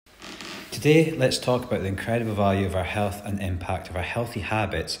Today, let's talk about the incredible value of our health and impact of our healthy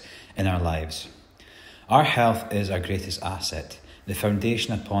habits in our lives. Our health is our greatest asset, the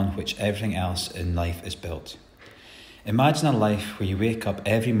foundation upon which everything else in life is built. Imagine a life where you wake up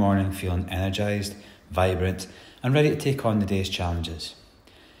every morning feeling energised, vibrant, and ready to take on the day's challenges.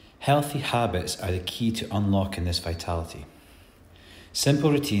 Healthy habits are the key to unlocking this vitality.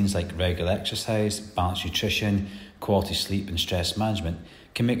 Simple routines like regular exercise, balanced nutrition, quality sleep, and stress management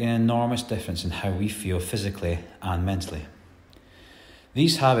can make an enormous difference in how we feel physically and mentally.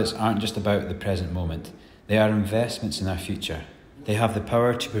 These habits aren't just about the present moment, they are investments in our future. They have the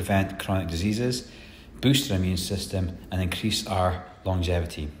power to prevent chronic diseases, boost our immune system, and increase our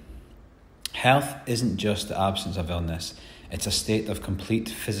longevity. Health isn't just the absence of illness, it's a state of complete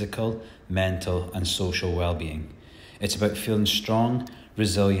physical, mental, and social well-being. It's about feeling strong,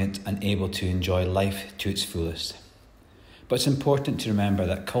 resilient, and able to enjoy life to its fullest. But it's important to remember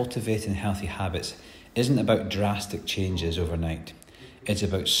that cultivating healthy habits isn't about drastic changes overnight. It's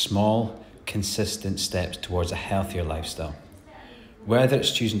about small, consistent steps towards a healthier lifestyle. Whether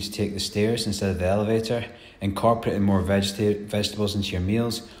it's choosing to take the stairs instead of the elevator, incorporating more vegetables into your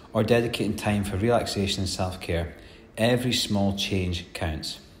meals, or dedicating time for relaxation and self-care, every small change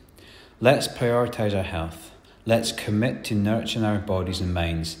counts. Let's prioritise our health. Let's commit to nurturing our bodies and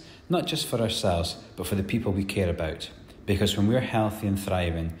minds, not just for ourselves, but for the people we care about. Because when we're healthy and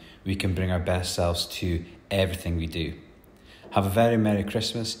thriving, we can bring our best selves to everything we do. Have a very Merry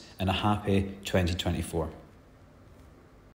Christmas and a happy 2024.